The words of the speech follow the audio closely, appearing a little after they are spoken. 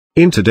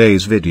In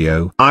today's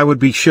video I would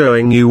be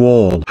showing you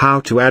all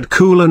how to add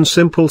cool and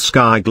simple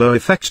sky glow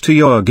effect to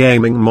your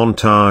gaming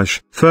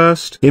montage.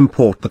 First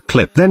import the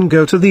clip, then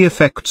go to the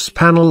effects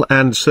panel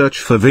and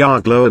search for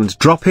VR glow and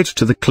drop it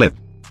to the clip.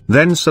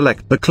 Then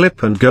select the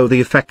clip and go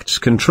the effects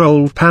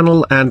control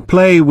panel and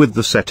play with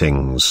the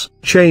settings.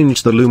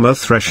 Change the luma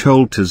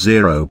threshold to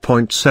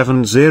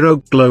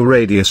 0.70, glow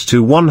radius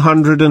to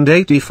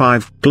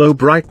 185, glow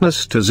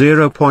brightness to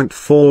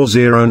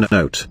 0.40.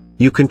 Note: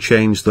 you can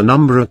change the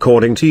number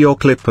according to your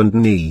clip and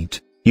need.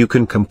 You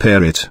can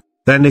compare it.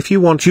 Then if you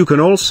want you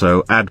can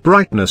also add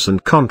brightness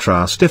and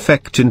contrast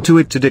effect into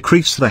it to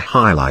decrease the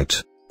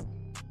highlight.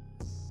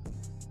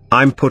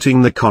 I'm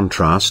putting the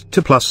contrast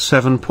to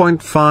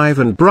 +7.5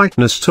 and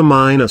brightness to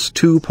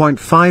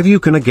 -2.5.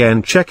 You can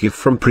again check if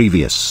from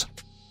previous.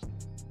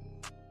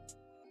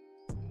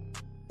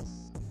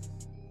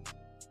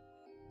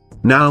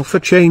 Now for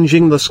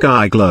changing the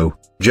sky glow.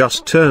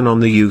 Just turn on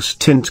the Use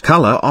Tint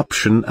Color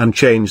option and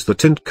change the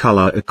tint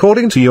color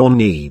according to your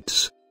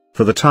needs.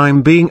 For the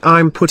time being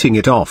I'm putting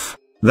it off.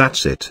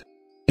 That's it.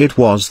 It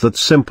was that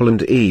simple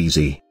and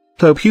easy.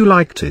 Hope you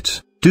liked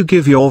it. Do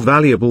give your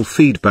valuable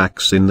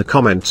feedbacks in the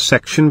comments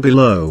section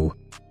below.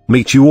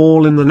 Meet you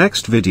all in the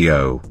next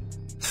video.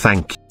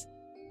 Thank you.